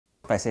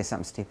If I say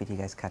something stupid, you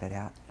guys cut it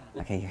out?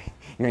 Okay,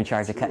 you're in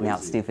charge of cutting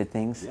out stupid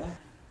things? Yeah.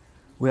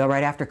 Well,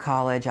 right after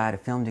college, I had a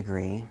film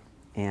degree,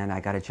 and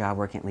I got a job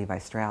working at Levi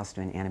Strauss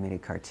doing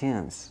animated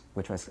cartoons,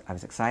 which I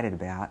was excited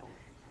about.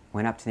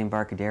 Went up to the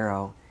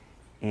Embarcadero,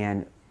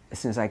 and as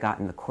soon as I got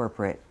in the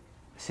corporate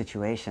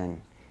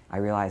situation, I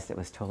realized it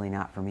was totally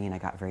not for me, and I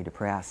got very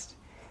depressed.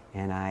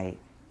 And I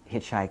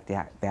hitchhiked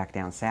back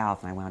down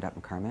south, and I wound up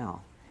in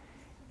Carmel.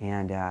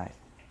 And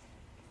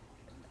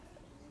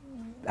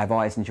I've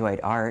always enjoyed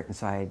art, and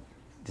so I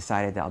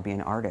decided that I'll be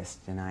an artist.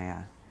 And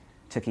I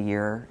took a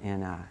year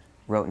and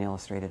wrote and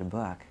illustrated a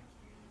book.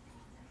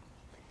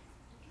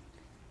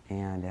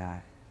 And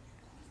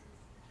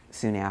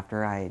soon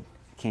after, I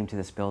came to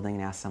this building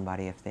and asked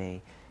somebody if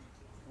they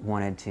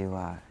wanted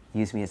to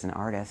use me as an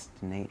artist,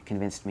 and they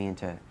convinced me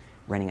into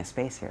renting a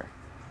space here.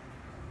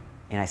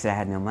 And I said I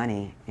had no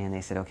money, and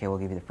they said, okay, we'll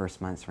give you the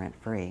first month's rent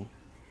free.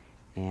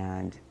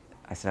 And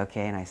I said,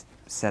 okay, and I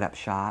set up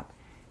shop,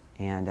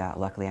 and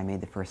luckily I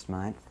made the first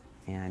month,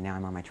 and now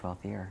I'm on my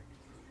 12th year.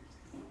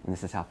 And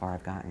this is how far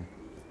I've gotten.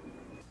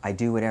 I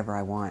do whatever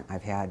I want.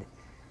 I've had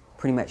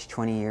pretty much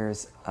 20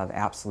 years of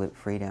absolute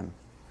freedom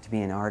to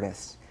be an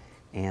artist.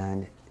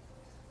 And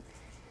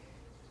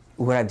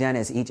what I've done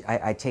is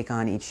I take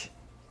on each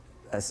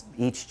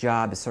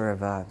job is sort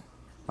of a, well,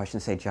 I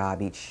shouldn't say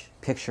job, each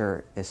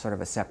picture is sort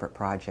of a separate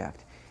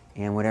project.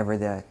 And whatever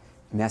the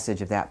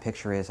message of that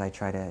picture is, I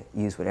try to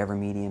use whatever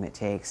medium it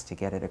takes to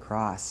get it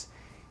across.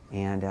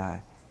 And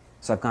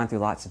so I've gone through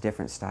lots of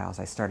different styles.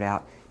 I started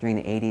out, during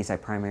the 80s, I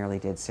primarily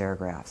did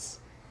serigraphs.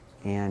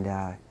 And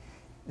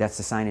that's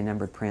the signed and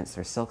numbered prints.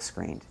 They're silk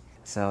screened.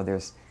 So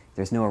there's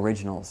no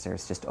originals,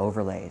 there's just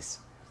overlays.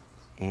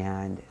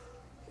 And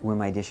when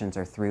my editions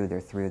are through,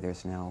 they're through.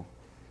 There's no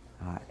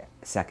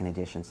second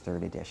editions,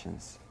 third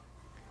editions.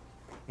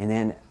 And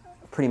then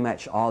pretty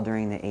much all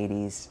during the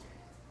 80s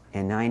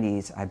and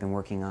 90s, I've been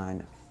working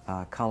on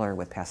color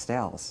with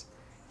pastels,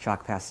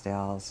 chalk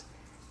pastels,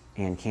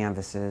 and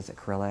canvases,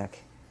 acrylic,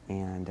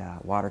 and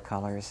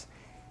watercolors.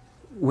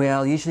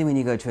 Well, usually when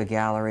you go to a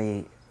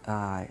gallery,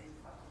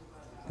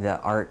 the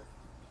art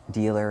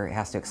dealer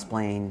has to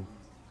explain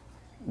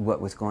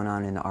what was going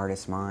on in the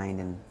artist's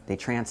mind, and they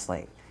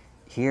translate.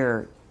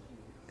 Here,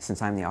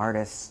 since I'm the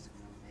artist,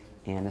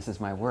 and this is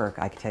my work,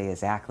 I can tell you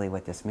exactly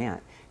what this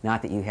meant.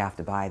 Not that you have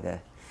to buy the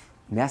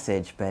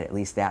message, but at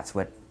least that's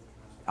what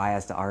I,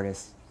 as the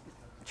artist,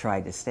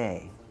 tried to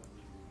say.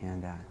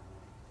 And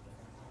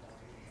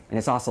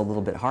it's also a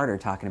little bit harder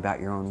talking about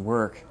your own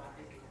work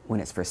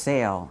when it's for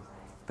sale,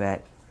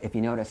 but if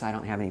you notice, I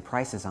don't have any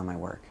prices on my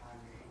work.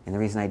 And the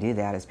reason I do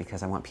that is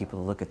because I want people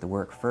to look at the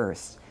work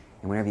first.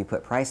 And whenever you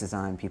put prices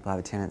on, people have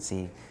a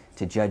tendency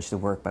to judge the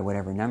work by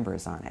whatever number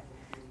is on it.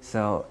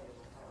 So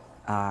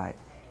I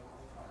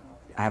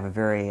have a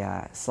very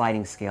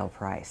sliding scale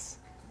price.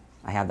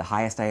 I have the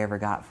highest I ever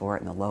got for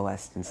it and the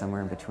lowest, and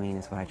somewhere in between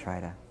is what I try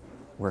to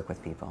work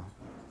with people.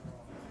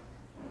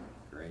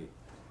 Great.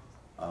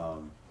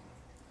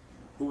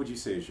 What would you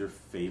say is your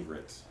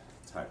favorite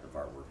type of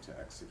artwork to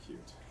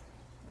execute?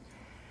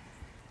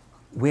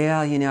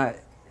 Well, you know,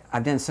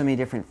 I've done so many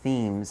different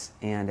themes,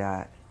 and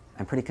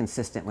I'm pretty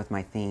consistent with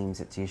my themes.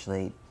 It's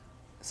usually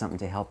something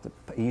to help,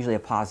 usually a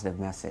positive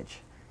message.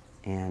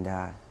 And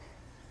a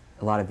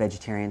lot of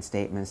vegetarian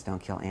statements, don't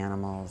kill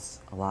animals,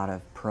 a lot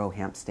of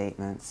pro-hemp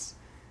statements.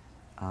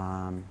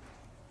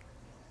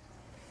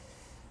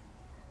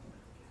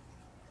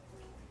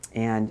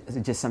 And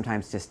just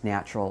sometimes just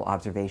natural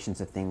observations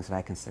of things that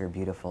I consider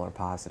beautiful or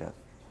positive.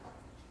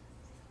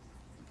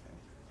 Okay.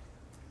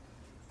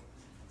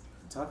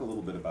 Talk a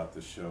little bit about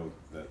the show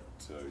that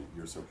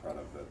you're so proud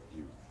of that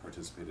you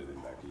participated in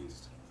back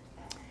east.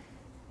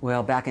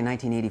 Well, back in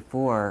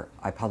 1984,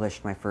 I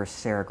published my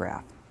first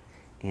serigraph.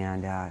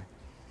 And I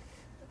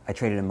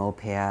traded a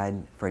moped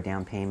for a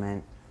down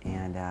payment,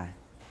 and it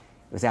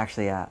was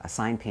actually a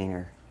sign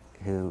painter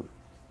who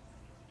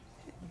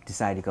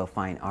decided to go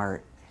fine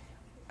art.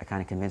 I kind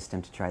of convinced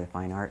him to try the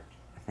fine art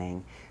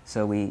thing.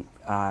 So we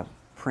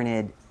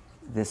printed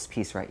this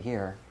piece right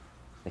here,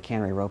 the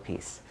Cannery Row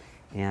piece.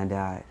 And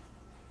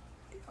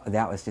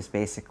that was just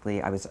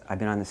basically, I've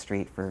been on the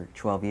street for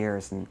 12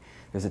 years, and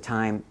there's a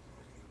time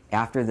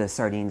after the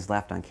sardines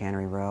left on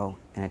Cannery Row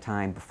and a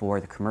time before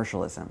the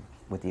commercialism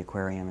with the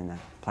aquarium and the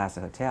Plaza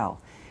Hotel.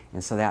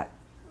 And so that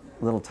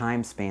little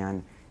time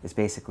span is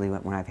basically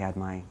when I've had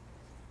my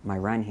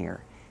run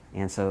here.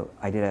 And so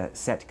I did a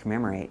set to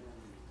commemorate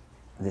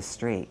this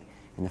street.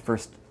 And the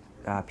first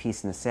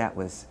piece in the set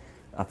was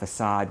a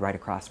facade right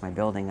across my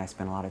building. I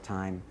spent a lot of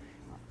time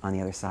on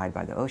the other side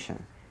by the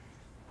ocean.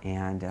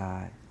 And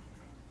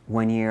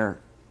 1 year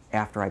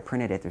after I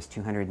printed it, there's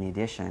 200 in the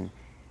edition,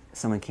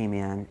 someone came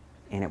in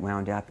and it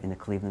wound up in the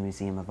Cleveland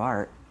Museum of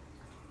Art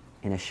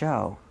in a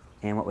show.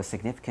 And what was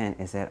significant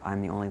is that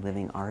I'm the only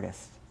living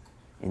artist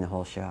in the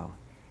whole show.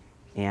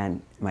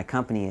 And my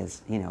company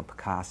is, you know,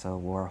 Picasso,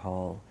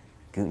 Warhol,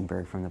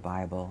 Gutenberg from the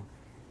Bible.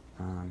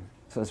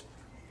 So it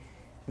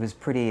was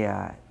pretty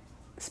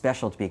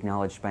special to be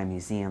acknowledged by a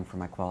museum for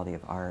my quality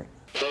of art.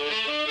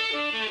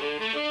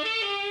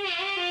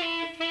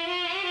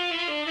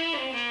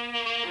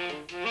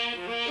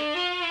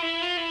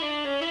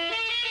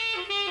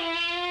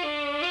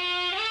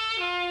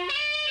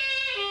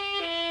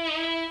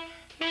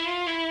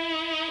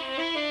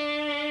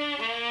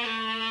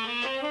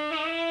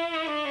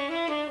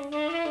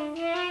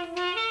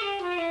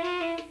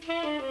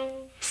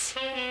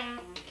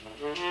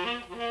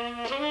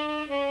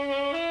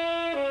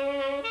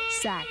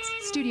 Sachs,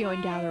 Studio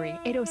and Gallery,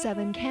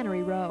 807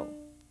 Cannery Row.